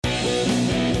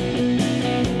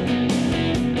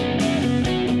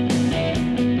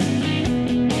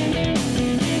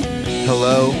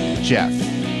Jeff.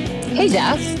 Hey,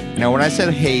 Jeff. Now, when I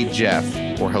said, hey, Jeff,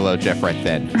 or hello, Jeff, right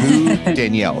then, who,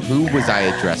 Danielle, who was I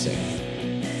addressing?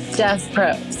 Jeff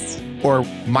Probst. Or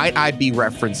might I be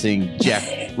referencing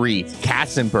Jeffrey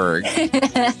Katzenberg?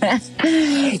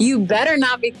 You better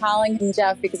not be calling him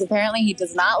Jeff, because apparently he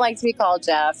does not like to be called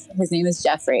Jeff. His name is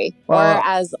Jeffrey. Or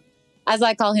as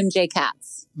I call him, J.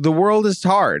 Katz. The world is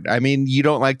hard. I mean, you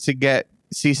don't like to get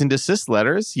cease and desist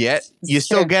letters, yet you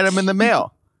still get them in the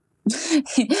mail.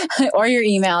 Or your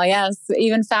email, yes.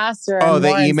 Even faster. Oh,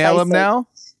 they email them now?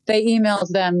 They emailed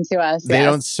them to us. They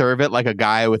don't serve it like a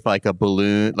guy with like a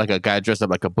balloon, like a guy dressed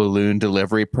up like a balloon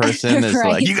delivery person is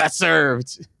Right. like, you got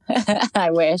served.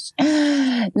 I wish.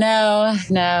 No.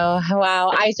 Wow.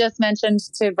 I just mentioned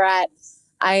to Brett,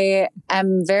 I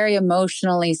am very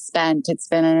emotionally spent. It's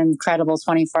been an incredible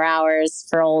 24 hours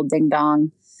for old Ding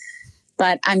Dong.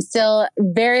 But I'm still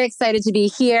very excited to be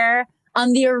here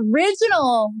on the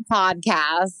original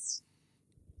podcast.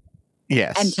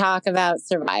 Yes. And talk about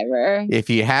Survivor. If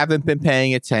you haven't been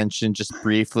paying attention, just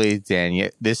briefly, Daniel,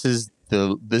 this is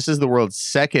the world's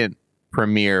second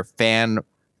premier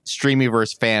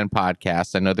Streamyverse fan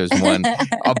podcast. I know there's one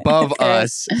above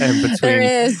us and between. There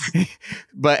is.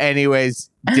 But anyways,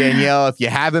 Danielle, if you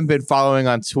haven't been following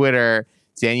on Twitter,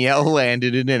 Danielle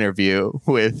landed an interview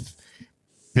with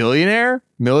millionaire,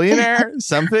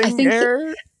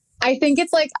 something. I think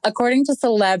it's like, according to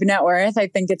Celeb Net Worth, I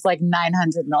think it's like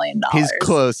 $900 million. He's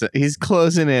close. He's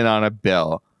closing in on a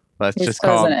bill. Let's just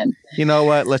call him. You know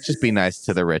what? Let's just be nice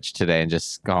to the rich today and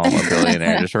just call him a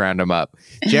billionaire. Just round him up.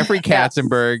 Jeffrey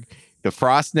Katzenberg, the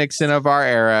Frost Nixon of our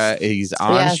era. He's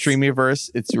on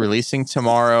Streamyverse. It's releasing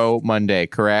tomorrow, Monday,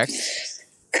 correct?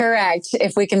 Correct.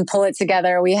 If we can pull it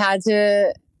together. We had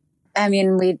to, I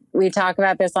mean, we talk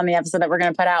about this on the episode that we're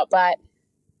going to put out, but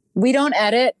we don't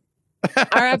edit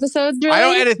our episodes, really. I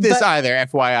don't edit this either,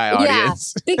 FYI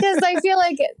audience. Yeah, because I feel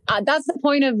like that's the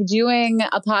point of doing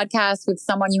a podcast with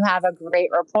someone you have a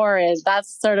great rapport is. That's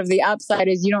sort of the upside,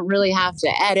 is you don't really have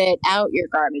to edit out your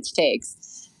garbage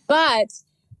takes. But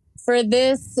for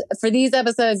these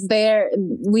episodes,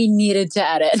 we needed to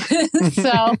edit.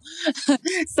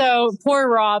 so poor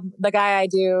Rob, the guy I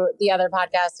do the other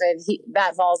podcast with,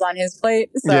 that falls on his plate.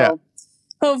 So. Yeah.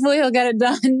 Hopefully he'll get it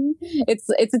done. It's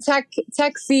a tech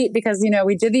feat because,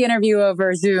 we did the interview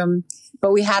over Zoom,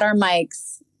 but we had our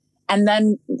mics. And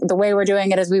then the way we're doing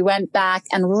it is we went back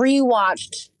and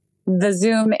rewatched the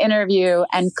Zoom interview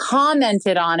and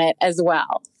commented on it as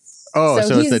well. Oh,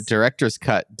 so it's a director's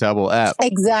cut double F.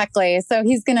 Exactly. So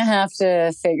he's going to have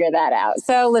to figure that out.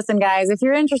 So listen, guys, if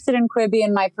you're interested in Quibi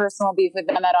and my personal beef with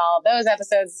them at all, those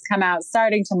episodes come out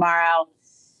starting tomorrow.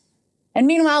 And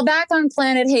meanwhile, back on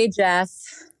Planet Hey Jeff,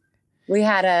 we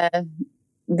had a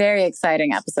very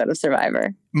exciting episode of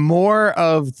Survivor. More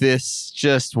of this,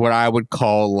 just what I would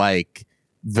call like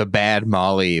the Bad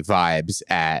Molly vibes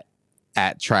at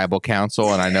Tribal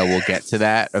Council. And I know we'll get to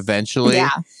that eventually.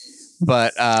 Yeah.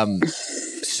 But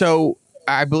so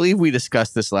I believe we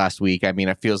discussed this last week. I mean,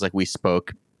 it feels like we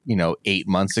spoke, 8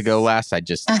 months ago last. I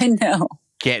know.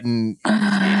 Getting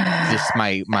just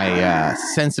my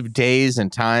sense of days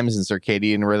and times and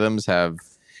circadian rhythms have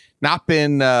not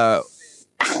been of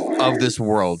this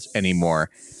world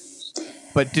anymore.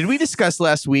 But did we discuss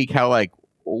last week how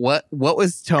what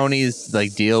was Tony's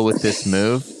deal with this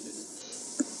move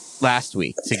last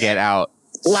week to get out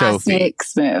last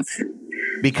week's move?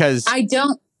 Because I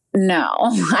don't know.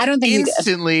 I don't think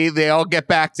instantly they all get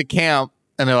back to camp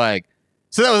and they're like,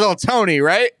 so that was all Tony,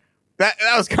 right? That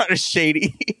was kind of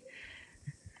shady.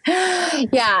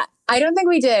 Yeah, I don't think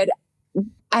we did.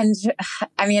 And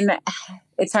I mean,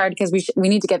 it's hard because we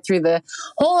need to get through the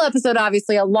whole episode.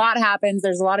 Obviously, a lot happens.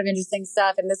 There's a lot of interesting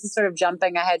stuff. And this is sort of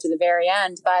jumping ahead to the very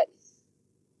end. But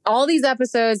all these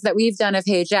episodes that we've done of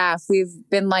Hey Jeff, we've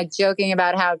been joking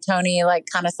about how Tony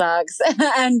kind of sucks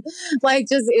and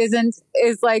just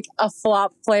is a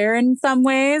flop player in some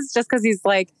ways, just because he's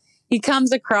he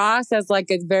comes across as a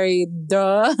very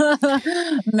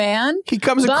man. He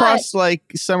comes across like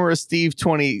Summer of Steve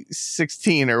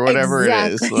 2016 or whatever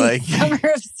it is. Summer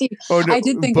of Steve. Oh, no, I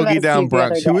did think Boogie about Down Steve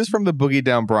Bronx. Who is from the Boogie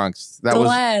Down Bronx? That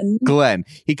was Glenn.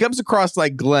 He comes across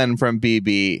like Glenn from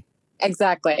BB.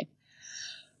 Exactly.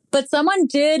 But someone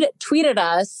did tweet at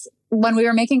us when we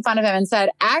were making fun of him and said,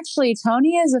 actually,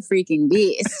 Tony is a freaking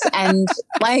beast. And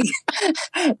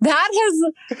that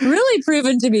has really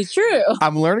proven to be true.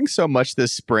 I'm learning so much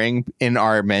this spring in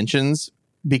our mentions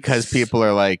because people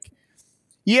are like,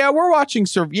 yeah, we're watching.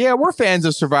 We're fans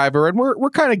of Survivor and we're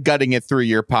kind of gutting it through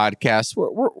your podcast.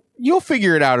 You'll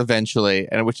figure it out eventually.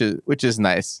 And which is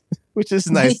nice,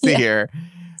 to hear.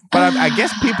 But I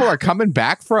guess people are coming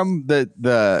back from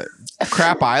the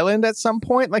Crap Island at some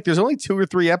point. Like, there's only 2 or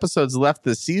 3 episodes left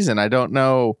this season. I don't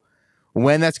know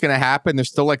when that's going to happen. There's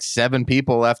still like 7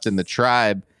 people left in the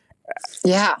tribe.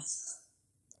 Yeah.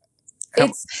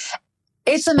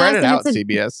 It's a mess. Spread it out,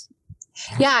 CBS.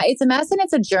 Yeah, it's a mess and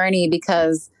it's a journey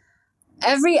because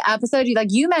every episode,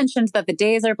 you mentioned that the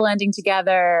days are blending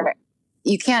together.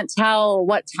 You can't tell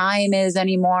what time is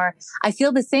anymore. I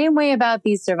feel the same way about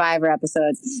these Survivor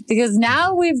episodes because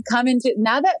now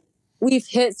that we've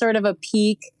hit sort of a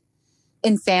peak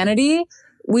insanity,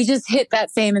 we just hit that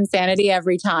same insanity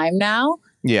every time now.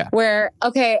 Yeah. Where,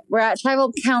 okay, we're at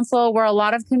tribal council where a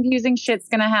lot of confusing shit's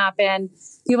going to happen.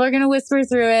 People are going to whisper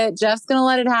through it. Jeff's going to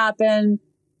let it happen.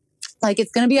 Like,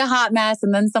 it's going to be a hot mess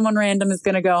and then someone random is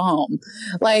going to go home.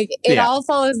 Like, it all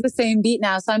follows the same beat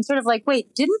now. So I'm sort of like,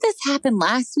 wait, didn't this happen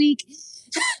last week?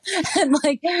 And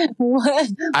like,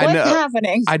 what's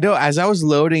happening? I know. As I was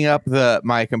loading up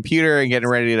my computer and getting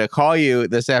ready to call you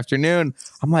this afternoon,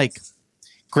 I'm like,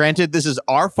 granted, this is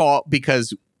our fault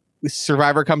because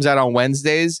Survivor comes out on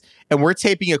Wednesdays and we're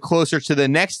taping it closer to the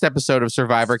next episode of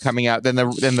Survivor coming out than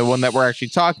the one that we're actually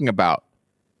talking about.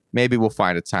 Maybe we'll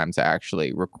find a time to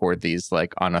actually record these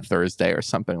like on a Thursday or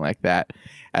something like that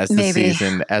as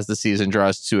the season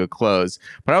draws to a close.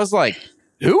 But I was like,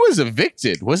 who was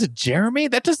evicted? Was it Jeremy?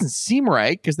 That doesn't seem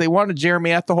right because they wanted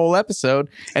Jeremy out the whole episode.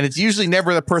 And it's usually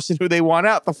never the person who they want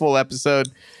out the full episode.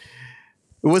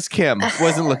 It was Kim. It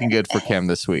wasn't looking good for Kim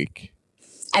this week.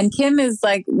 And Kim is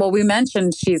like, well, we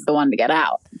mentioned she's the one to get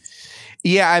out.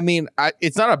 Yeah, I mean,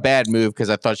 it's not a bad move because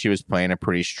I thought she was playing a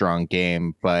pretty strong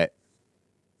game, but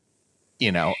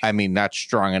not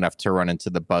strong enough to run into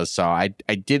the buzzsaw.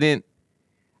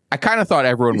 I kind of thought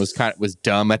everyone was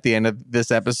dumb at the end of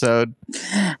this episode.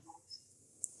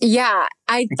 Yeah,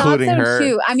 I thought so her.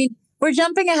 Too. I mean, we're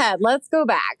jumping ahead. Let's go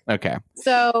back. Okay.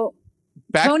 So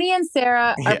Tony and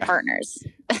Sarah are partners.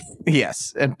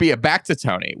 Yes. And back to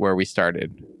Tony, where we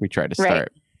started. We tried to start. Right.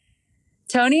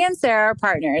 Tony and Sarah are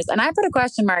partners. And I put a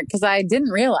question mark because I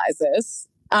didn't realize this.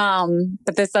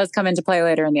 But this does come into play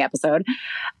later in the episode.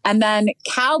 And then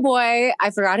Cowboy,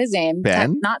 I forgot his name.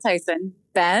 Ben? Not Tyson.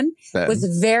 Ben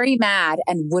was very mad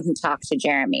and wouldn't talk to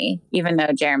Jeremy, even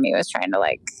though Jeremy was trying to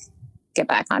like get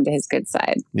back onto his good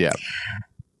side. Yeah.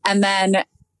 And then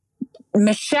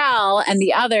Michelle and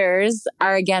the others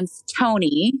are against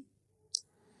Tony.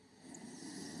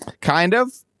 Kind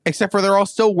of, except for they're all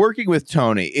still working with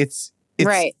Tony. It's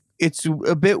right. It's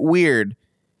a bit weird.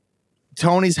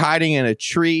 Tony's hiding in a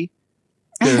tree.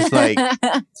 There's like,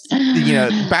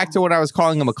 back to what I was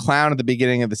calling him a clown at the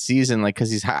beginning of the season, like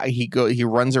because he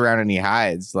runs around and he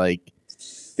hides. Like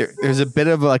there's a bit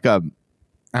of like I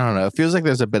don't know. It feels like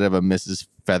there's a bit of a Mrs.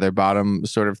 Featherbottom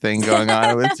sort of thing going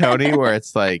on with Tony, where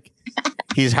it's like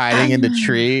he's hiding in the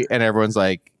tree and everyone's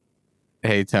like,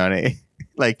 "Hey, Tony."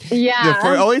 Like,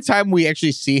 the only time we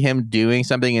actually see him doing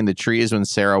something in the tree is when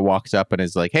Sarah walks up and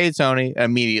is like, "Hey, Tony," and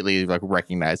immediately like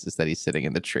recognizes that he's sitting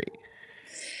in the tree.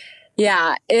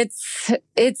 Yeah, it's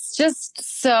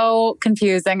just so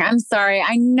confusing. I'm sorry.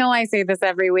 I know I say this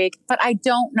every week, but I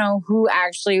don't know who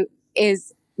actually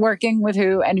is working with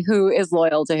who and who is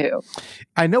loyal to who.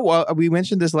 I know. Well, we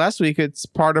mentioned this last week. It's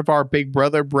part of our Big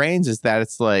Brother brains is that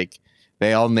it's like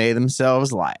they all name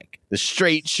themselves like the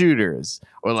straight shooters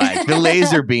or like the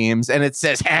laser beams, and it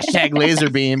says #laser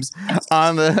beams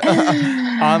on the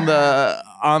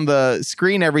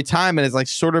screen every time, and it's like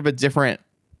sort of a different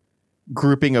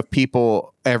grouping of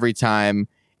people every time.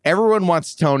 Everyone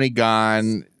wants Tony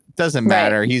gone. Doesn't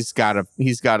matter. Right. He's got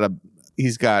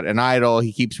an idol.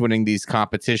 He keeps winning these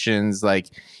competitions. Like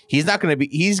he's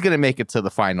gonna make it to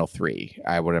the final 3,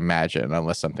 I would imagine,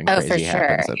 unless something crazy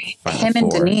happens at the final 4. Him and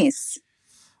Denise.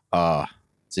 I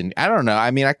don't know.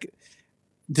 I mean,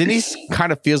 Denise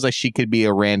kind of feels like she could be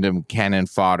a random cannon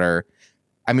fodder.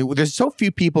 I mean, there's so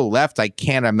few people left. I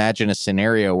can't imagine a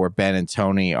scenario where Ben and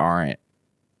Tony aren't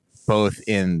both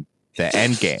in the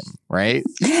end game, right?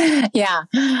 Yeah.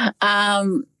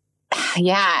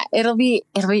 Yeah, it'll be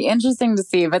interesting to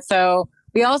see. But so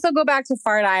we also go back to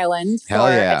Fart Island for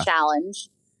a challenge,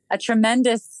 a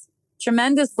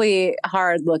tremendously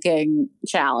hard looking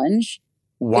challenge.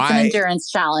 Why? It's an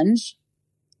endurance challenge.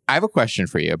 I have a question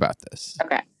for you about this.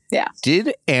 Okay. Yeah.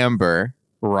 Did Amber,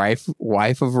 wife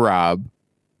of Rob,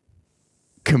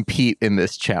 compete in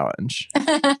this challenge?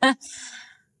 I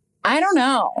don't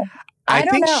know. I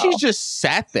think she just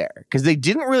sat there because they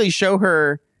didn't really show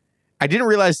her. I didn't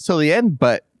realize till the end,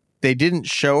 but they didn't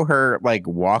show her like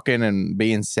walking and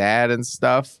being sad and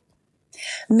stuff.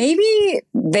 Maybe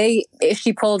if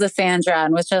she pulled a Sandra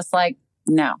and was just like,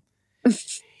 no.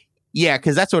 Yeah,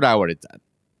 because that's what I would have done.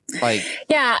 Like,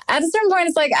 yeah, at a certain point,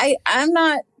 it's like, I'm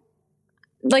not,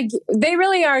 like, they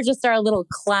really are just our little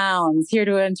clowns here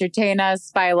to entertain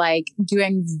us by like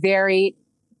doing very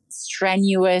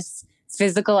strenuous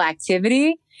physical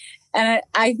activity. And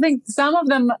I think some of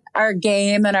them are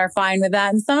game and are fine with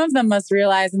that. And some of them must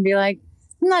realize and be like,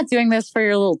 I'm not doing this for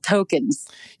your little tokens.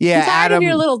 yeah, Adam,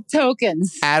 your little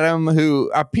tokens. Adam,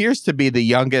 who appears to be the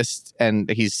youngest, and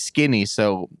he's skinny.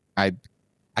 So I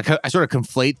sort of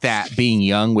conflate that being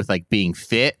young with like being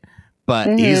fit.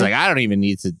 But he's like, I don't even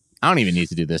need to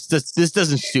do this. This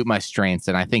doesn't suit my strengths.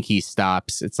 And I think he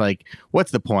stops. It's like,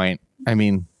 what's the point? I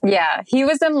mean, yeah, he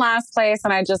was in last place.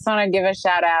 And I just want to give a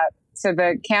shout out to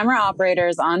the camera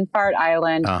operators on Fart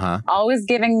Island, always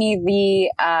giving me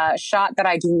the shot that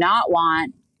I do not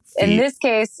want. Feet. In this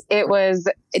case, it was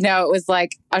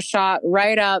like a shot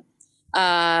right up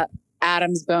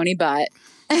Adam's bony butt.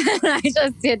 I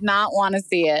just did not want to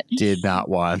see it. Did not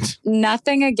want.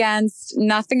 Nothing against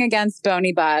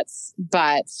bony butts,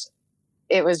 but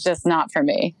it was just not for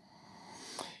me.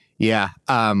 Yeah.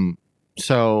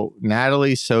 So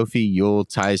Natalie, Sophie, Yul,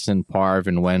 Tyson, Parv,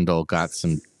 and Wendell got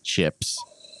some chips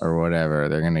or whatever.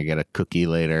 They're gonna get a cookie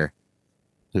later.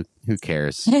 Who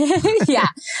cares? Yeah.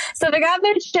 So they got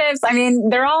their chips. I mean,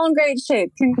 they're all in great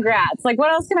shape. Congrats. Like, what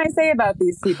else can I say about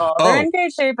these people? They're in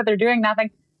great shape, but they're doing nothing.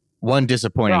 One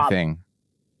disappointing thing.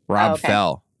 Rob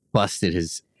fell, busted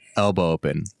his elbow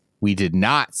open. We did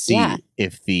not see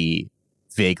if the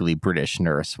vaguely British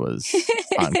nurse was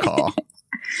on call.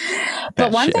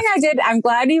 But one thing I did, I'm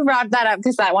glad you brought that up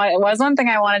because it was one thing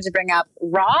I wanted to bring up.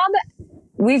 Rob,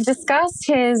 we've discussed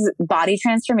his body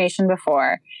transformation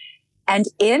before. And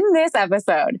in this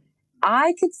episode,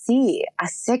 I could see a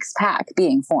 6-pack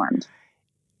being formed.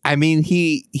 I mean,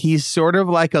 he's sort of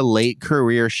like a late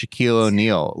career Shaquille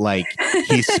O'Neal. Like,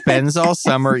 he spends all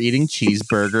summer eating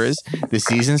cheeseburgers. The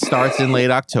season starts in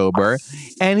late October.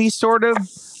 And he's sort of,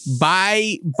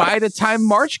 by the time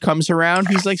March comes around,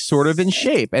 he's like sort of in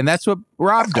shape. And that's what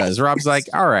Rob does. Rob's like,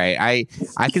 all right,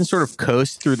 I can sort of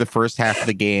coast through the first half of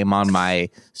the game on my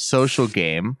social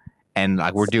game. And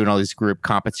like, we're doing all these group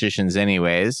competitions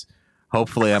anyways.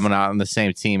 Hopefully I'm not on the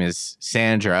same team as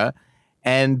Sandra.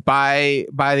 And by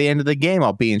the end of the game,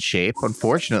 I'll be in shape.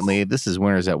 Unfortunately, this is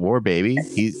Winners at War, baby.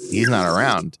 He's not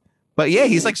around. But yeah,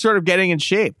 he's like sort of getting in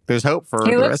shape. There's hope for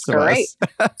the rest of us.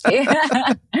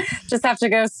 Yeah. Just have to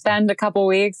go spend a couple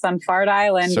weeks on Fart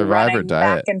Island running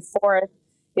back and forth.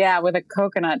 Yeah, with a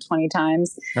coconut 20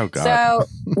 times. Oh, God. So,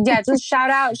 yeah, just shout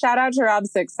out to Rob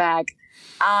Sixpack.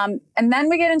 And then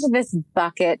we get into this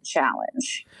bucket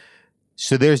challenge.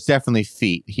 So there's definitely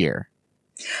feet here.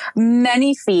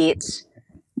 Many feet.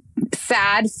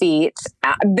 Sad feet.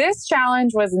 This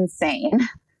challenge was insane.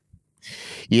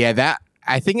 Yeah,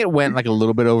 I think it went like a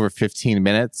little bit over 15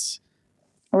 minutes.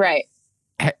 Right.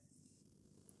 Have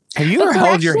you ever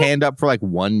held your hand up for like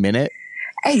 1 minute?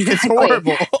 Exactly. It's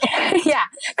horrible. Yeah.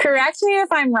 Correct me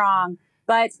if I'm wrong,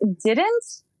 but didn't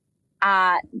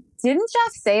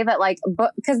Jeff say that, like,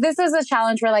 because this is a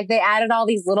challenge where like they added all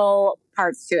these little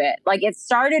parts to it. Like, it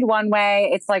started one way,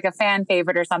 it's like a fan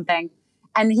favorite or something.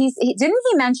 And didn't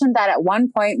he mention that at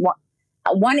one point,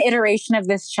 one iteration of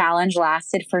this challenge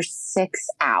lasted for 6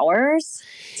 hours?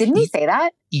 Didn't he say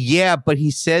that? Yeah, but he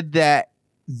said that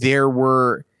you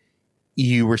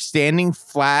were standing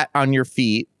flat on your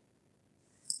feet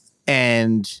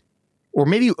or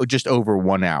maybe just over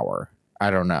 1 hour.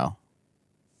 I don't know.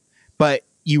 But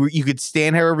you could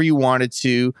stand however you wanted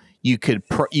to. You could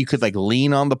like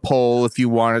lean on the pole if you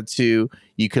wanted to.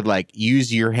 You could like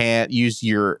use your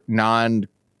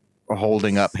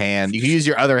non-holding up hand. You could use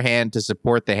your other hand to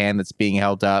support the hand that's being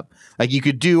held up. Like, you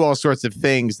could do all sorts of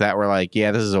things that were like,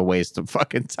 yeah, this is a waste of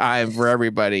fucking time for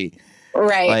everybody.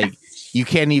 Right. Like, you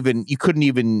couldn't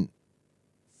even.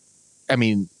 I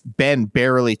mean, Ben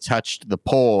barely touched the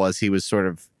pole as he was sort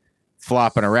of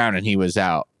flopping around and he was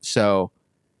out. So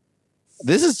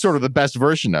this is sort of the best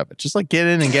version of it. Just like get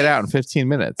in and get out in 15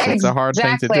 minutes. It's a hard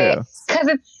thing to do.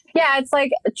 Because it's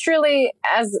like, truly,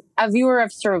 as a viewer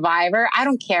of Survivor, I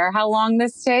don't care how long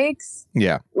this takes.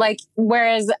 Yeah. Like,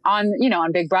 whereas on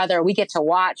Big Brother, we get to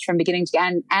watch from beginning to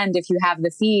end if you have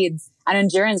the feeds, an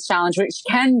endurance challenge, which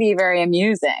can be very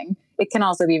amusing. It can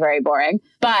also be very boring.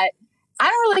 But I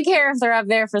don't really care if they're up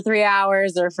there for 3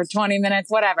 hours or for 20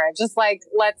 minutes, whatever. Just like,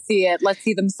 let's see it. Let's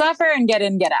see them suffer and get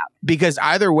in, get out. Because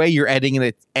either way, you're editing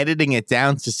it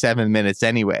down to 7 minutes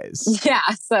anyways. Yeah.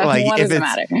 So like, what does it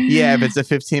matter? Yeah. If it's a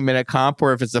 15-minute comp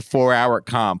or if it's a 4-hour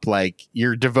comp, like,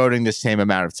 you're devoting the same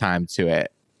amount of time to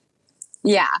it.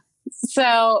 Yeah.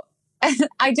 So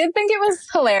I did think it was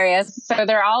hilarious. So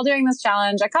they're all doing this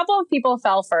challenge. A couple of people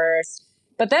fell first.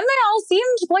 But then they all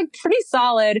seemed like pretty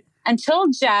solid until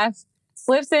Jeff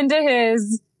slips into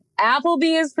his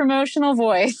Applebee's promotional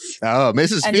voice. Oh,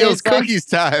 Mrs. Fields cookies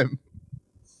time.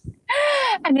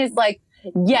 And it's like,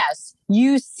 yes,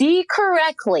 you see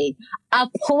correctly, a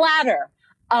platter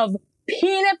of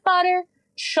peanut butter,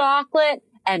 chocolate,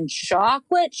 and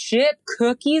chocolate chip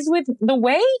cookies with the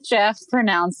way Jeff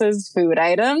pronounces food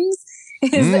items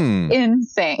is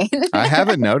insane. I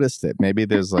haven't noticed it. Maybe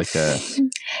there's like a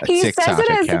TikTok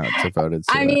account devoted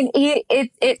to it. I mean,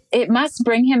 it must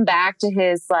bring him back to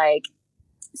his like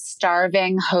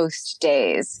starving host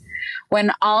days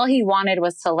when all he wanted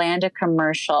was to land a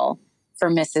commercial for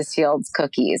Mrs. Fields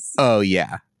cookies. Oh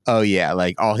yeah.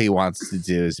 Like all he wants to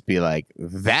do is be like,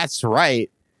 that's right.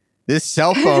 This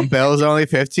cell phone bill is only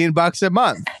 $15 a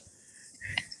month.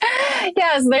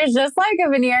 Yes, there's just like a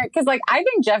veneer because like I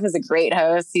think Jeff is a great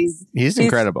host. He's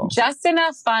incredible. Just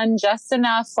enough fun, just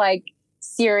enough like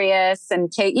serious,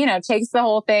 and takes the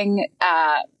whole thing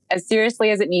as seriously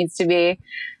as it needs to be.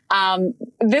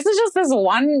 This is just this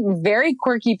one very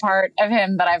quirky part of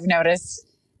him that I've noticed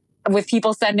with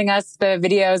people sending us the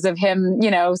videos of him,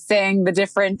 saying the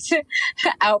different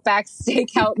Outback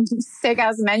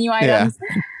steakhouse menu items.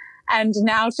 Yeah. And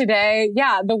now today,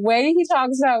 the way he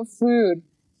talks about food,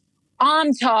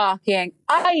 I'm talking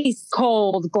ice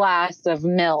cold glass of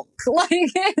milk. Like,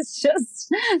 it's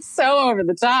just so over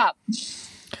the top.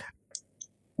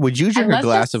 Would you drink a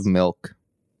glass of milk?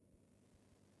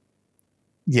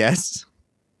 Yes.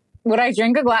 Would I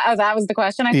drink a glass? Oh, that was the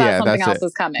question. I thought something else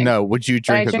was coming. No, would you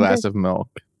drink a glass of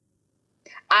milk?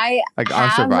 On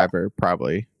Survivor,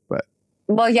 probably. But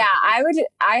well, yeah,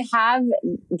 I have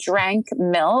drank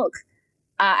milk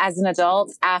as an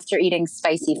adult after eating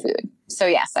spicy food. So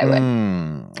yes, I would.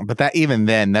 But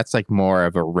that's like more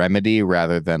of a remedy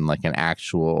rather than like an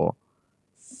actual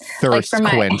thirst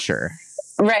quencher.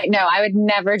 Right. No, I would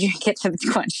never drink it to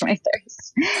quench my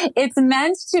thirst. It's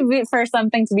meant to be for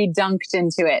something to be dunked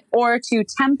into it or to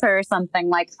temper something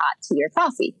like hot tea or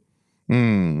coffee.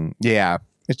 Yeah.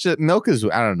 It's just milk is,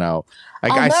 I don't know.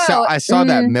 Like I saw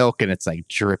that milk and it's like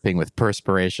dripping with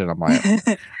perspiration. I'm like,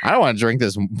 I don't want to drink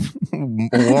this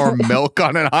warm milk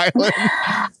on an island.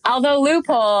 Although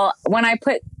loophole, when I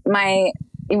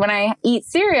eat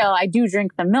cereal, I do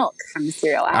drink the milk from the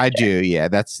cereal after. I do, yeah.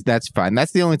 That's fine.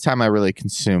 That's the only time I really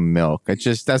consume milk. It's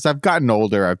just as I've gotten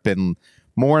older, I've been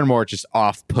more and more just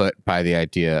off put by the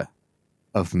idea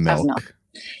of milk.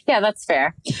 Yeah, that's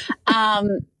fair.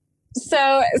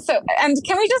 So, and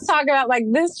can we just talk about like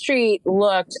this treat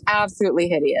looked absolutely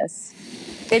hideous.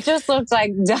 It just looked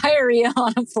like diarrhea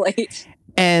on a plate.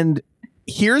 And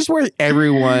here's where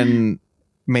everyone,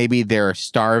 maybe they're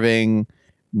starving.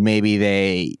 Maybe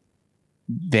they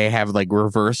have like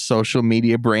reverse social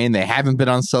media brain. They haven't been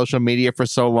on social media for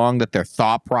so long that their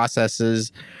thought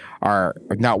processes are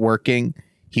not working.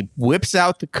 He whips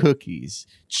out the cookies,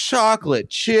 chocolate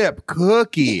chip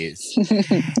cookies.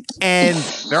 And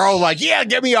they're all like, yeah,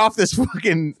 get me off this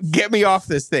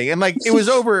thing. And like, it was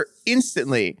over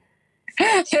instantly.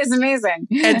 It was amazing.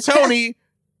 And Tony,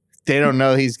 they don't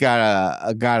know he's got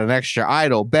an extra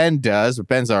idol. Ben does, but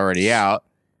Ben's already out.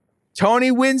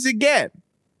 Tony wins again.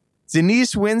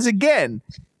 Denise wins again.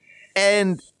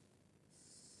 And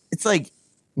it's like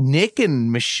Nick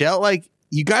and Michelle, like,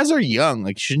 you guys are young.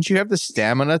 Like, shouldn't you have the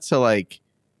stamina to like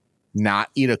not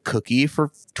eat a cookie for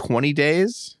 20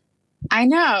 days? I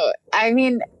know. I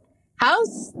mean,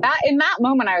 how's that? In that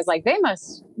moment, I was like, they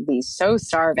must be so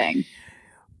starving.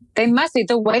 They must be.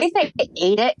 The way they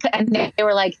ate it, and they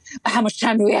were like, how much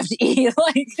time do we have to eat?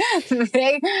 Like,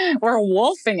 they were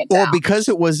wolfing it down. Well, because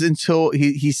it was until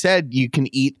he said you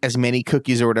can eat as many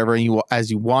cookies or whatever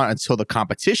as you want until the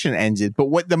competition ended.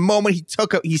 But the moment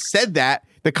he said that,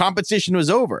 the competition was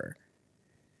over.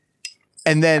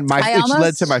 And then which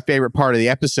led to my favorite part of the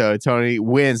episode. Tony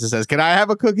wins and says, can I have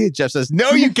a cookie? Jeff says,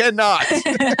 no, you cannot.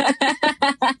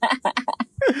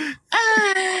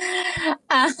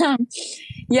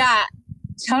 Yeah,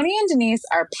 Tony and Denise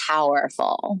are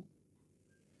powerful.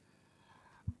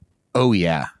 Oh,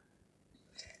 yeah.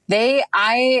 If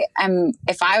I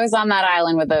was on that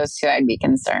island with those two, I'd be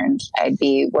concerned. I'd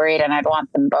be worried and I'd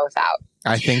want them both out.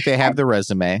 I think they have the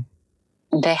resume.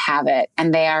 They have it.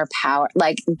 And they are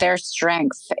like their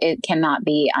strength, it cannot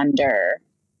be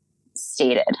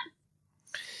understated.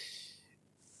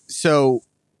 So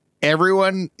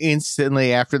everyone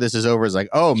instantly after this is over is like,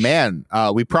 oh man,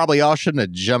 we probably all shouldn't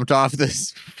have jumped off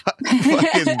this fucking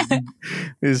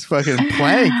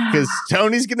plank because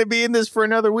Tony's going to be in this for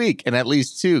another week and at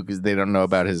least 2 because they don't know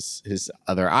about his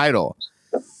other idol.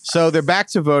 So they're back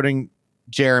to voting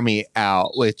Jeremy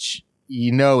out, which,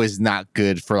 is not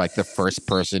good for like the first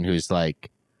person who's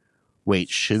like, wait,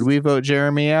 should we vote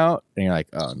Jeremy out? And you're like,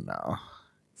 oh no,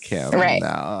 Kim, right.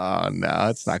 no,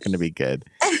 it's not going to be good.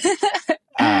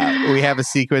 We have a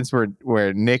sequence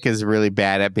where Nick is really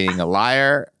bad at being a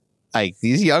liar. Like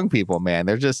these young people, man,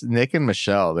 they're just Nick and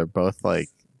Michelle. They're both like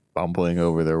bumbling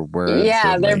over their words.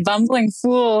 Yeah, they're like, bumbling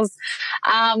fools.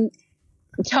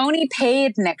 Tony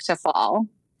paid Nick to fall.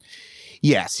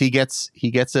 Yes, he gets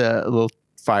a little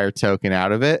fire token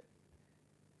out of it.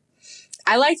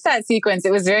 I liked that sequence.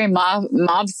 It was very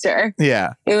mobster.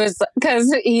 Yeah, it was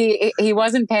because he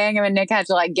wasn't paying him, and Nick had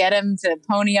to like get him to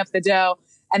pony up the dough,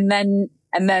 and then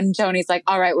Tony's like,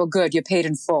 "All right, well, good, you paid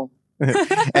in full."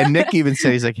 And Nick even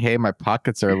said, he's like, "Hey, my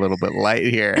pockets are a little bit light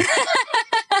here."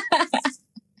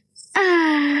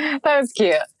 That was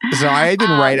cute. So I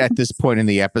didn't write at this point in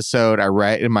the episode. I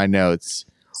write in my notes,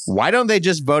 why don't they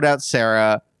just vote out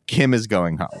Sarah? Kim is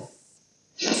going home.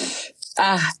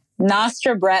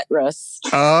 Nostra Bretrus.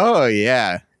 Oh,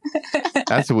 yeah.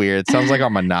 That's weird. Sounds like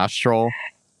I'm a nostril.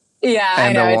 Yeah,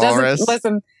 I know. It doesn't,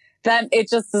 listen, it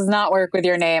just does not work with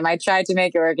your name. I tried to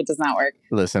make it work. It does not work.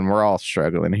 Listen, we're all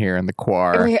struggling here in the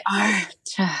choir. We are.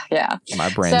 Yeah.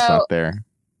 My brain's not there.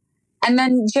 And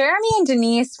then Jeremy and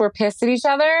Denise were pissed at each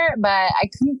other, but I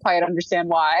couldn't quite understand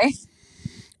why.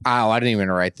 Oh, I didn't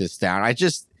even write this down.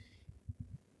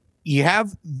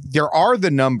 There are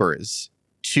the numbers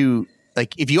to,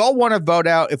 like, if you all want to vote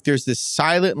out, if there's this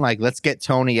silent, like, let's get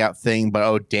Tony out thing, but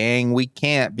oh, dang, we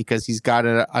can't because he's got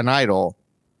an idol.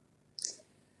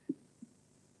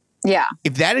 Yeah.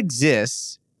 If that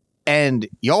exists and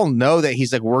y'all know that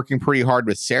he's like working pretty hard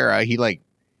with Sarah, he like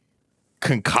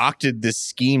concocted this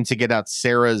scheme to get out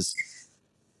Sarah's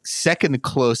second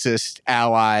closest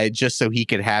ally just so he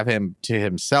could have her to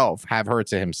himself.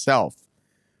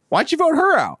 Why don't you vote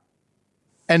her out?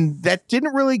 And that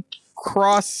didn't really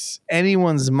cross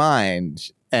anyone's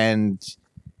mind. And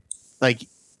like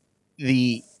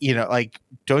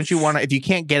don't you want to, if you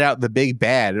can't get out the big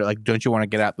bad, like, don't you want to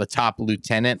get out the top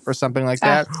lieutenant or something like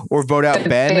that, or vote out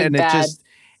Ben?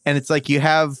 And it's like you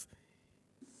have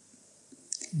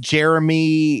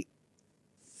Jeremy,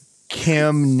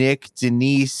 Kim, Nick,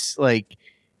 Denise, like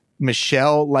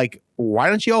Michelle, like, why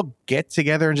don't you all get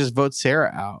together and just vote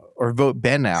Sarah out or vote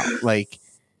Ben out? Like,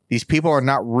 these people are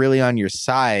not really on your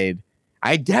side.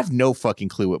 I have no fucking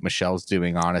clue what Michelle's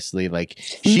doing, honestly. Like,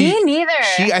 me neither.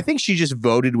 I think she just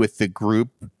voted with the group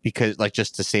because, like,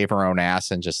 just to save her own ass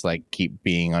and just like keep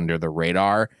being under the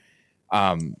radar.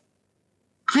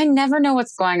 I never know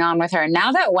what's going on with her.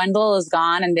 Now that Wendell is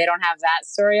gone and they don't have that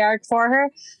story arc for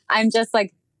her, I'm just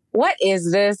like, what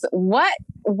is this? What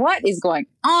is going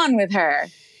on with her?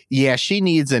 Yeah, she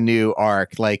needs a new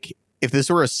arc. Like, if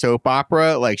this were a soap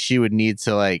opera, like, she would need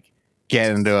to like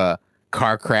get into a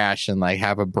car crash and like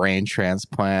have a brain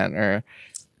transplant or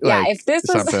like, if this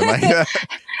was something like that.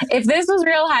 If this was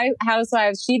Real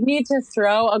Housewives, she'd need to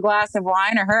throw a glass of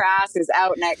wine or her ass is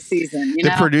out next season.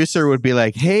 The producer would be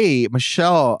like, "Hey,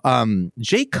 Michelle,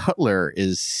 Jay Cutler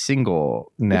is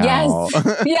single now."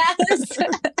 Yes.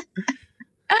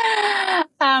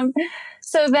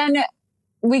 So then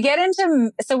we get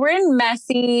into, so we're in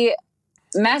messy,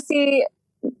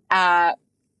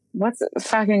 what's it,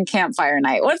 fucking campfire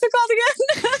night? What's it called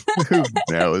Who again?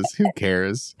 knows? Who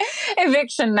cares?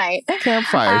 Eviction night.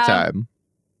 Campfire time.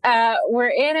 We're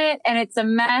in it and it's a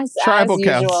mess. Tribal as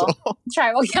council. Usual.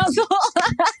 Tribal council.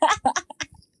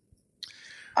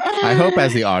 I hope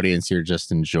as the audience you're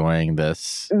just enjoying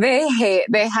this. They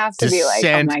have to be like,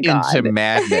 oh my God. Into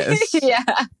madness. Yeah.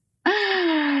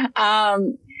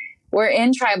 We're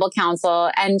in tribal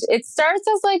council and it starts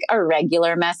as like a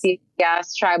regular messy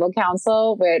ass tribal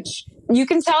council, which you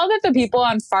can tell that the people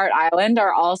on Fart Island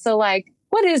are also like,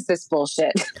 what is this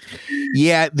bullshit?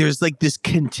 Yeah, there's like this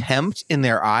contempt in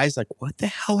their eyes. Like, what the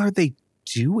hell are they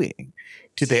doing?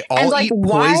 Do they all eat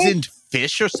poisoned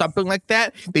fish or something like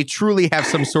that? They truly have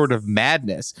some sort of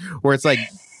madness where it's like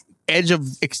Edge of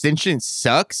Extinction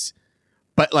sucks,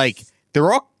 but like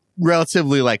they're all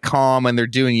relatively like calm and they're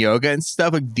doing yoga and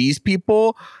stuff. Like, these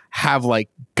people have like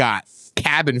got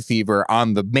cabin fever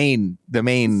on the main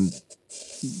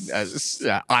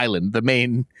island, the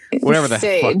main whatever the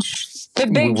stage, fuck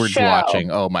the big we're show.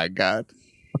 watching. Oh my God.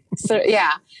 So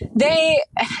yeah, they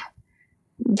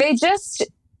just,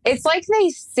 it's like they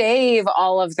save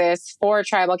all of this for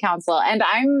tribal council, and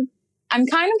I'm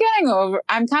kind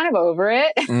of over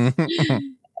it.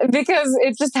 Because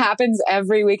it just happens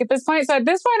every week at this point. So at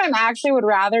this point, I'm actually would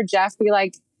rather Jeff be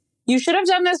like, you should have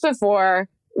done this before.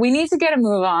 We need to get a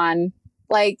move on.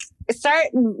 Like, start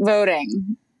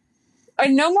voting.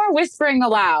 And no more whispering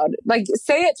aloud. Like,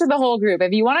 say it to the whole group.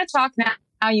 If you want to talk now,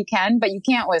 you can, but you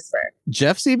can't whisper.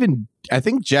 I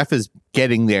think Jeff is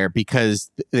getting there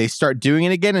because they start doing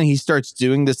it again and he starts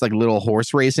doing this like little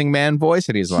horse racing man voice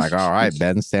and he's like, all right,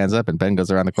 Ben stands up and Ben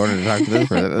goes around the corner to talk to this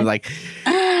person. Like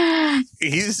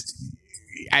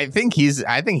I think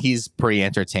he's pretty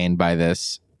entertained by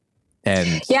this.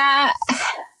 And yeah,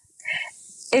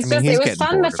 it was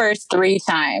fun the first 3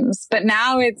 times, but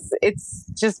now it's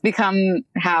just become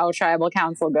how tribal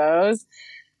council goes.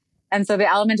 And so the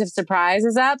element of surprise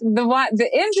is up. The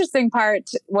interesting part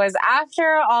was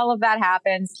after all of that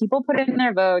happens, people put in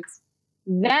their votes.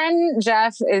 Then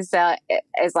Jeff is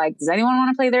like, does anyone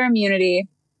want to play their immunity?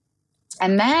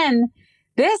 And then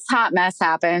this hot mess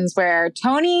happens where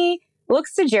Tony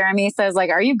looks to Jeremy, says like,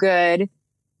 are you good?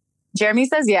 Jeremy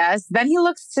says yes. Then he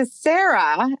looks to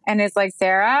Sarah and is like,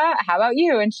 Sarah, how about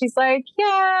you? And she's like,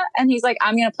 yeah. And he's like,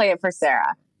 I'm going to play it for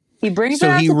Sarah. He brings her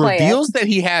out to play it.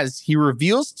 He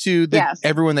reveals to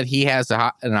everyone that he has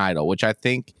an idol, which I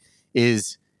think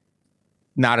is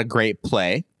not a great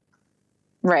play.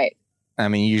 Right. I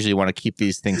mean, you usually want to keep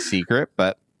these things secret,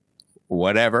 but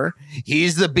whatever.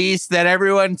 He's the beast that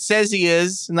everyone says he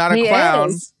is, not a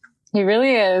clown. He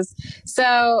really is.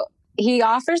 So he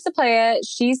offers to play it.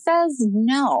 She says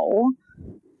no,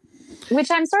 which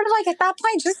I'm sort of like, at that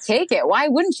point, just take it. Why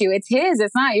wouldn't you? It's his.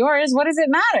 It's not yours. What does it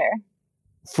matter?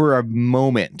 For a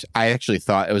moment, I actually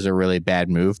thought it was a really bad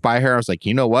move by her. I was like,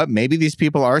 you know what? Maybe these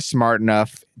people are smart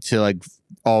enough to like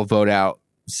all vote out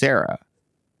Sarah.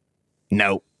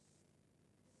 No.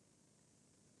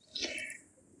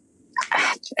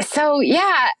 So,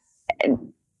 yeah,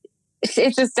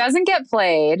 it just doesn't get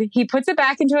played. He puts it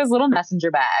back into his little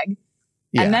messenger bag.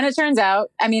 Yeah. And then it turns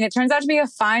out to be a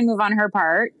fine move on her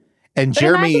part. And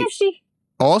Jeremy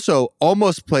also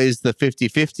almost plays the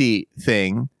 50-50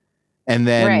 thing. And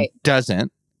then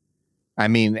doesn't. I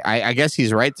mean, I guess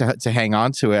he's right to hang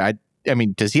on to it. I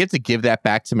mean, does he have to give that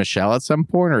back to Michelle at some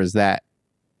point, or is that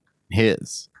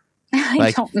his?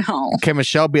 I don't know. Can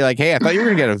Michelle be like, hey, I thought you were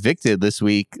going to get evicted this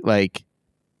week. Like,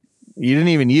 you didn't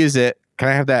even use it. Can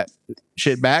I have that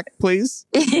shit back, please?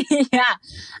 Yeah.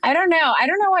 I don't know. I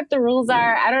don't know what the rules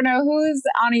are. I don't know who's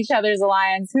on each other's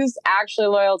alliance, who's actually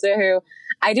loyal to who.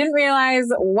 I didn't realize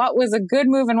what was a good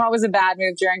move and what was a bad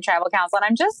move during tribal council.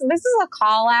 And this is a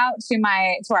call out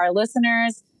to our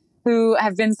listeners who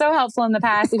have been so helpful in the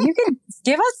past. If you could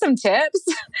give us some tips,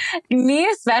 me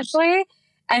especially,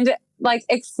 and like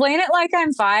explain it like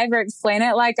I'm 5 or explain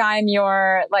it like I'm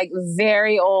your like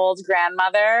very old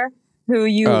grandmother who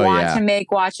you want to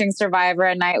make watching Survivor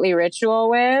a nightly ritual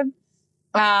with.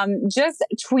 Just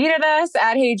tweet at us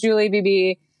at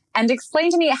HeyJulieBB. And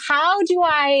explain to me, how do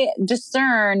I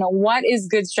discern what is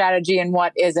good strategy and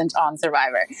what isn't on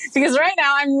Survivor? Because right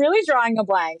now I'm really drawing a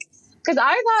blank. Because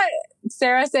I thought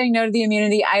Sarah saying no to the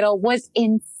immunity idol was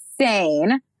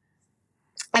insane.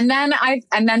 And then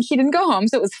she didn't go home,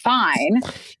 so it was fine.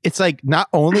 It's like, not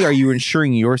only are you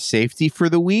ensuring your safety for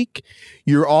the week,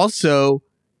 you're also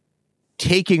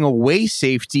taking away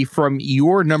safety from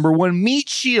your number 1 meat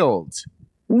shield.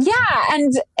 Yeah,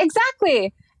 and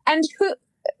exactly. And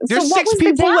There's 6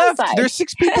 people left. There's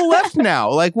 6 people left now.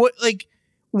 Like what? Like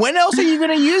when else are you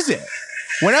going to use it?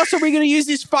 When else are we going to use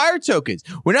these fire tokens?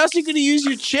 When else are you going to use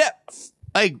your chip?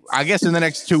 Like I guess in the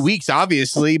next 2 weeks,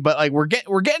 obviously. But like we're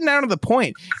getting down to the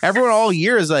point. Everyone all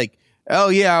year is like, oh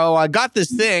yeah, I got this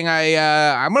thing.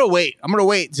 I'm gonna wait. I'm gonna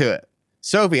wait to it.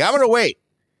 Sophie, I'm gonna wait.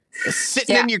 It's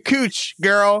sitting in your cooch,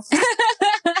 girl.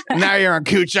 Now you're on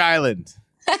Cooch Island.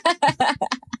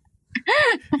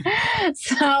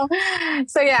 So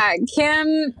yeah,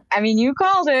 Kim, I mean, you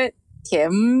called it.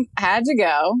 Kim had to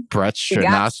go.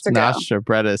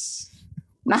 Nostrabretis.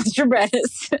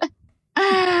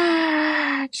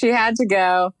 She had to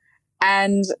go.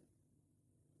 And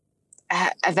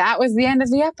that was the end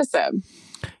of the episode.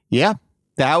 Yeah,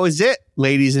 that was it,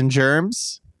 ladies and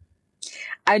germs.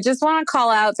 I just want to call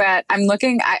out that I'm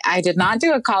looking. I did not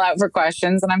do a call out for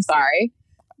questions, and I'm sorry.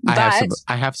 I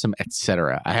have some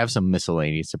etc. I have some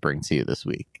miscellaneous to bring to you this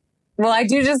week. Well, I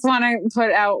do just want to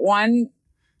put out one.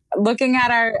 Looking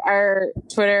at our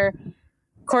Twitter,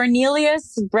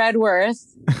 Cornelius Breadworth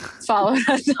followed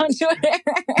us on Twitter.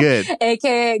 Good.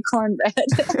 AKA Cornbread.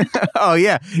 Oh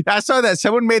yeah, I saw that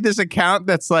someone made this account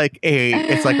that's like a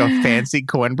fancy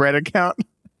cornbread account.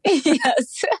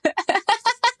 Yes.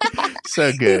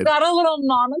 So good. He's got a little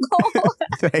monocle.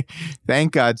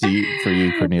 Thank God for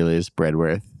you, Cornelius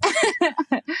Breadworth.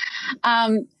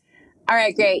 All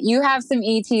right, great. You have some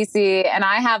ETC, and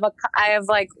I have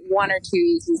like 1 or 2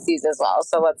 ETCs as well.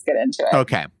 So let's get into it.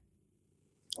 Okay.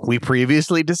 We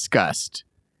previously discussed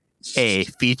a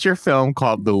feature film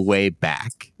called The Way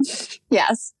Back.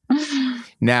 Yes.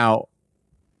 Now,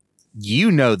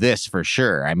 you know this for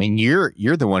sure. I mean,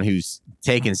 you're the one who's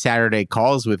taking Saturday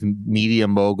calls with media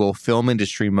mogul, film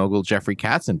industry mogul Jeffrey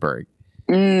Katzenberg.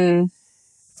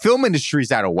 Film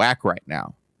industry's out of whack right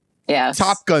now. Yes.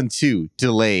 Top Gun 2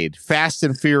 delayed. Fast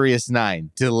and Furious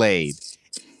 9 delayed.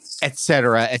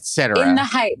 Etc. etc. In the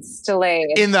Heights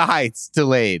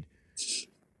delayed.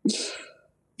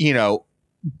 You know,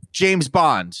 James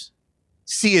Bond.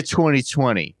 See you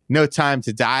 2020. No Time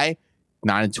to Die.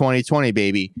 Not in 2020,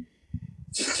 baby.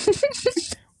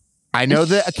 I know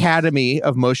the Academy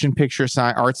of Motion Picture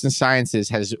Arts and Sciences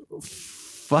has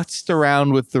futzed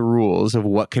around with the rules of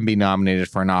what can be nominated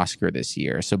for an Oscar this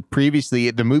year. So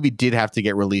previously, the movie did have to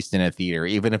get released in a theater.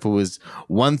 Even if it was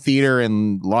one theater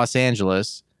in Los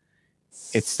Angeles,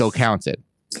 it still counted.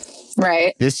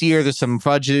 Right. This year, there's some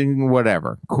fudging,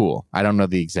 whatever. Cool. I don't know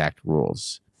the exact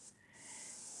rules.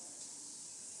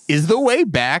 Is The Way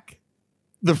Back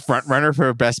the front runner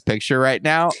for Best Picture right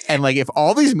now? And like, if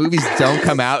all these movies don't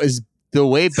come out, is The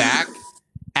Way Back,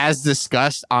 as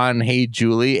discussed on Hey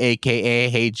Julie, aka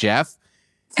Hey Jeff,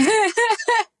 the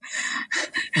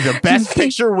Best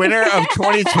Picture winner of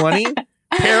 2020?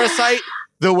 Parasite,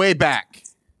 The Way Back.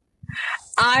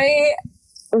 I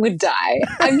would die.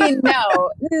 I mean,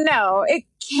 no, it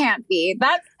can't be.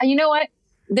 That, you know what?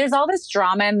 There's all this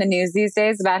drama in the news these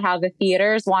days about how the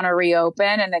theaters want to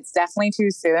reopen, and it's definitely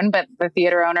too soon, but the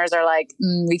theater owners are like,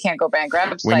 we can't go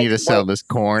bankrupt. We need to sell this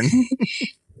corn.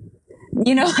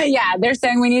 You know, yeah, they're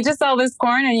saying we need to sell this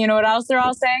corn, and you know what else they're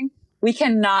all saying? We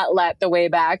cannot let The Way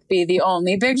Back be the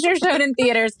only picture shown in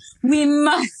theaters. We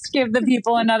must give the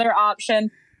people another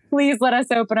option. Please let us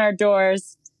open our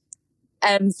doors.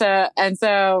 And so,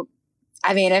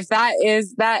 I mean, if that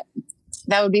is that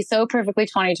would be so perfectly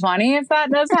 2020 if that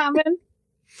does happen.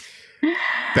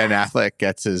 Ben Affleck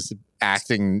gets his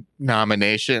acting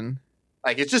nomination.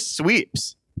 Like, it just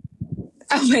sweeps.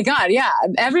 Oh my God, yeah.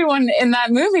 Everyone in that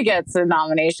movie gets a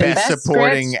nomination. Best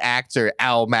supporting actor,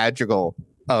 Al Madrigal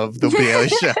of The Daily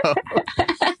Show.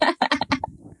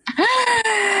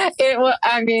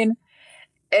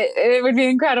 It would be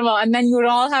incredible. And then you would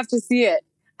all have to see it.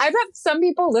 I bet some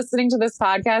people listening to this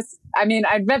podcast, I mean,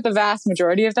 I bet the vast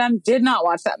majority of them did not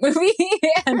watch that movie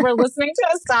and were listening to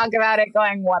us talk about it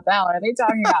going, what the hell are they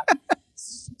talking about?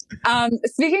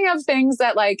 Speaking of things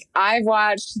that like I've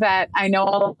watched that I know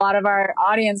a lot of our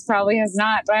audience probably has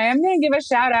not, but I am going to give a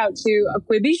shout out to a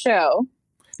Quibi show.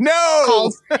 No!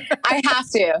 Called, I have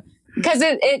to, because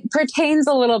it pertains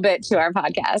a little bit to our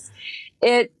podcast.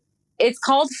 It's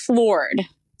called Floored,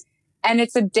 and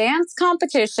it's a dance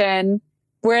competition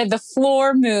where the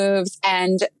floor moves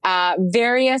and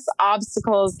various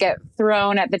obstacles get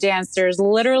thrown at the dancers,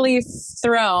 literally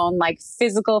thrown like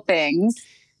physical things.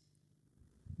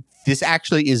 This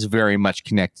actually is very much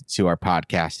connected to our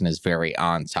podcast and is very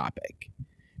on topic.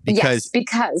 Because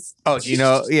oh, you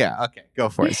know, yeah, okay, go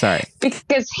for it. Sorry.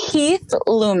 Because Heath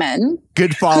Lumen,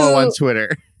 good follow on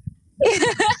Twitter.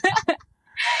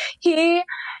 He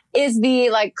is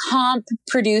the like comp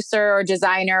producer or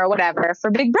designer or whatever for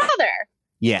Big Brother.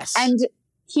 Yes. And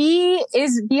he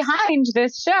is behind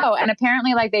this show. And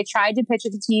apparently, like, they tried to pitch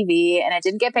it to TV and it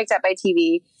didn't get picked up by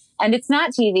TV. And it's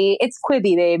not TV, it's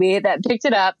Quibi, baby, that picked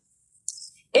it up.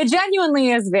 It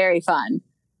genuinely is very fun.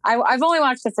 I've only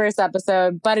watched the first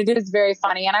episode, but it is very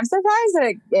funny. And I'm surprised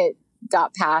that it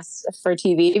got passed for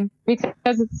TV because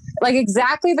it's like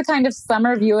exactly the kind of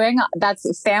summer viewing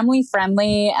that's family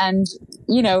friendly and,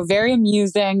 you know, very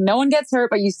amusing. No one gets hurt,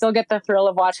 but you still get the thrill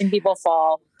of watching people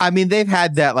fall. I mean, they've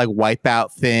had that like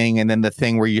Wipeout thing and then the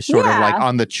thing where you're sort of like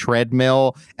on the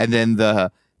treadmill and then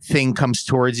the thing comes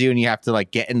towards you and you have to like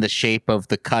get in the shape of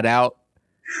the cutout.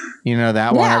 You know,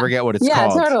 that one? I forget what it's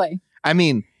called. Yeah, totally. I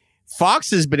mean, Fox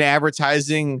has been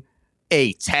advertising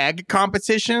a tag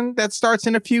competition that starts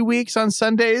in a few weeks on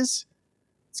Sundays.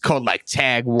 It's called like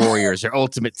Tag Warriors or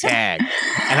Ultimate Tag.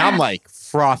 And I'm like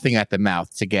frothing at the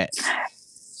mouth to get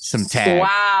some tag.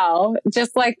 Wow.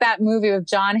 Just like that movie with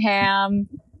John Hamm.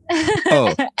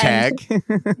 Oh, Tag.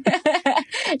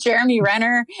 Jeremy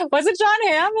Renner. Was it John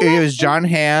Hamm? It was John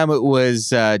Hamm. It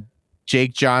was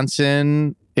Jake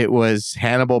Johnson. It was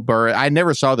Hannibal Buress. I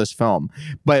never saw this film,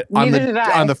 but on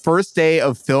the first day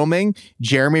of filming,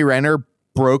 Jeremy Renner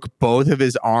broke both of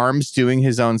his arms doing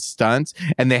his own stunts,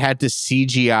 and they had to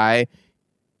CGI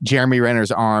Jeremy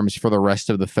Renner's arms for the rest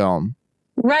of the film.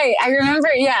 Right. I remember.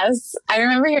 Yes. I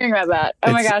remember hearing about that.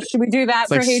 Oh my gosh. Should we do that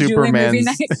for like Hey Julie movie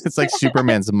night? It's like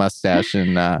Superman's mustache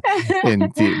in the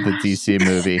DC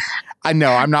movie. I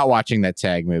know. I'm not watching that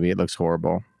Tag movie. It looks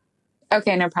horrible.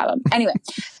 Okay. No problem. Anyway,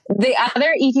 the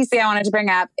other ETC I wanted to bring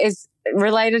up is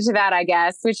related to that, I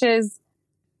guess, which is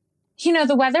You know,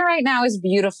 the weather right now is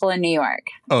beautiful in New York.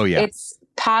 Oh, yeah. It's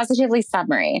positively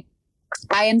summery.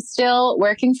 I am still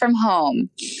working from home.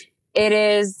 It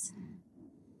is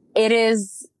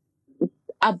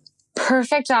a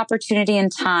perfect opportunity and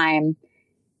time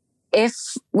if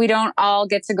we don't all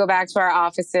get to go back to our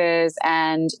offices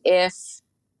and if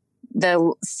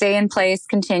the stay in place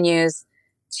continues,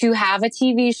 to have a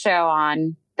TV show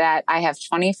on that I have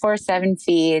 24/7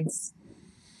 feeds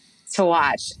to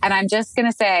watch. And I'm just going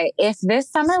to say, if this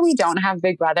summer we don't have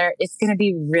Big Brother, it's going to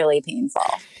be really painful.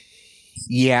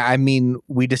 Yeah, I mean,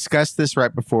 we discussed this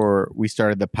right before we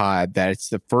started the pod, that it's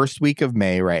the first week of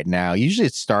May right now. Usually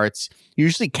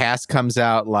cast comes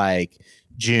out like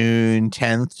June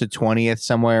 10th to 20th,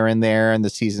 somewhere in there. And the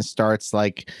season starts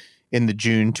like in the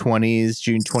June 20s,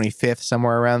 June 25th,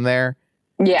 somewhere around there.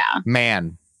 Yeah.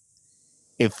 Man,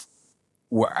 if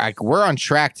we're on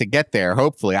track to get there,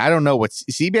 hopefully. I don't know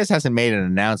CBS hasn't made an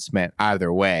announcement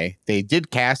either way. They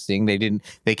did casting.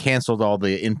 They canceled all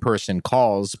the in-person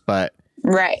calls, but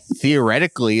right.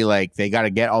 Theoretically, like, they got to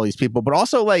get all these people, but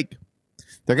also like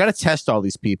they're going to test all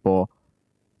these people.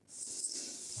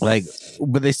 Like,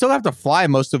 but they still have to fly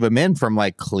most of them in from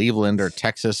like Cleveland or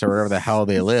Texas or wherever the hell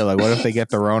they live. Like, what if they get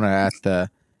the Rona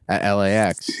at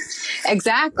LAX?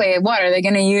 Exactly. What are they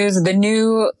going to use the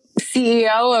new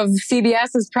CEO of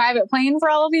CBS's private plane for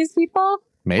all of these people?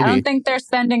 Maybe. I don't think they're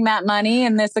spending that money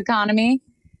in this economy.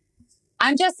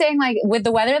 I'm just saying, like, with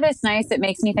the weather this nice, it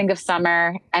makes me think of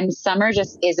summer, and summer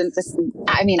just isn't this.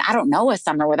 I mean, I don't know a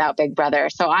summer without Big Brother,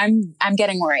 so I'm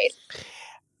getting worried.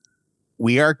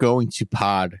 We are going to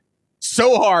pod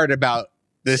so hard about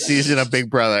this season of Big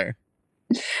Brother.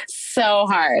 So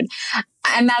hard.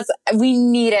 And we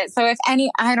need it. So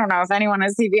I don't know if anyone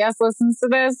at CBS listens to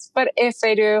this, but if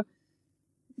they do,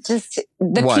 just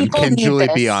the one, people can need Julie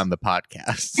this. be on the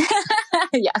podcast?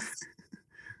 Yes.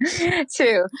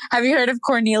 2, have you heard of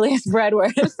Cornelius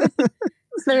Bredworth?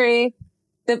 3,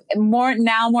 more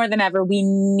than ever, we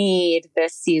need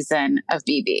this season of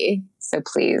BB. So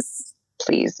please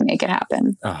make it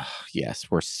happen. Oh,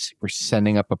 yes, we're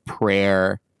sending up a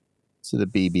prayer to the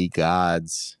BB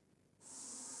gods.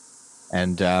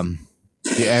 And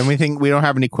we think we don't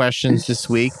have any questions this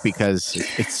week because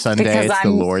it's Sunday. It's the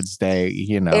Lord's Day.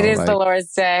 You know, it is the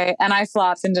Lord's Day, and I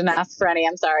flopped and didn't ask for any.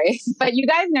 I'm sorry, but you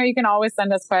guys know you can always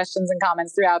send us questions and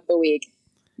comments throughout the week.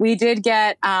 We did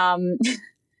get some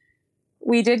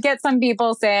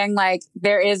people saying like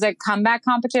there is a comeback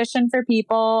competition for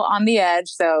people on the edge.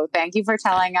 So thank you for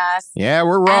telling us. Yeah,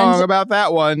 we're wrong about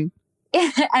that one.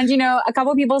 And you know, a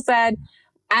couple people said.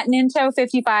 At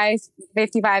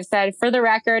Ninto55 said, for the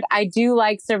record, I do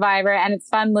like Survivor, and it's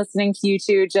fun listening to you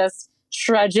two just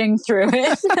trudging through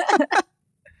it.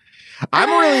 I'm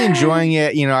really enjoying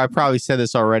it. You know, I probably said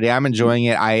this already. I'm enjoying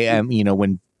it. I am, you know,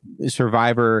 when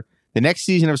the next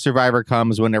season of Survivor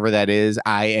comes, whenever that is,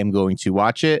 I am going to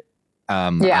watch it.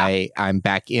 I'm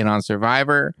back in on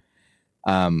Survivor.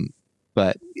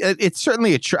 But it's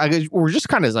certainly we're just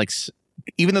kind of like,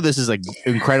 even though this is like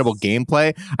incredible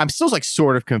gameplay, I'm still like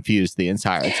sort of confused the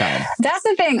entire time. That's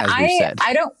the thing. I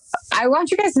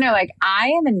want you guys to know, like, I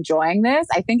am enjoying this.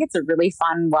 I think it's a really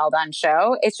fun, well done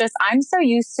show. It's just, I'm so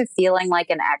used to feeling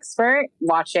like an expert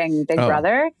watching Big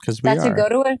Brother that to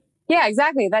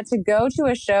go to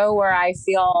a show where I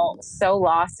feel so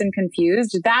lost and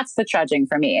confused. That's the trudging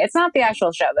for me. It's not the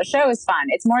actual show. The show is fun.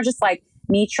 It's more just like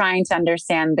me trying to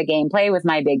understand the gameplay with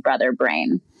my Big Brother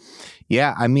brain.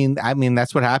 Yeah, I mean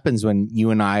that's what happens when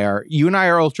you and I are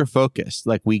ultra focused.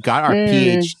 Like, we got our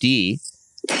PhD.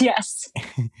 Yes.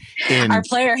 Our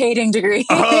player hating degree.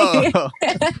 Like,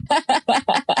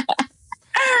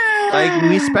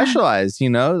 we specialize, you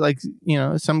know, like, you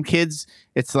know, some kids,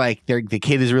 it's like the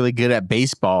kid is really good at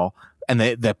baseball, and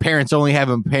the parents only have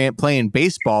him playing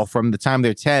baseball from the time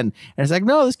they're 10. And it's like,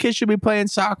 no, this kid should be playing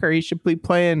soccer. He should be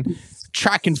playing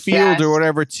track and field or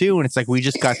whatever too. And it's like, we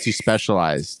just got too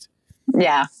specialized.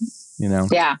 Yeah. You know?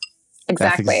 Yeah,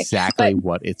 exactly. That's exactly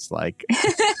what it's like.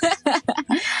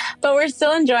 But we're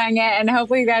still enjoying it, and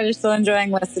hopefully you guys are still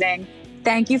enjoying listening.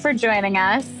 Thank you for joining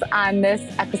us on this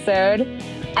episode,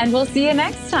 and we'll see you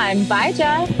next time. Bye,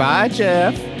 Jeff. Bye,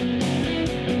 Jeff.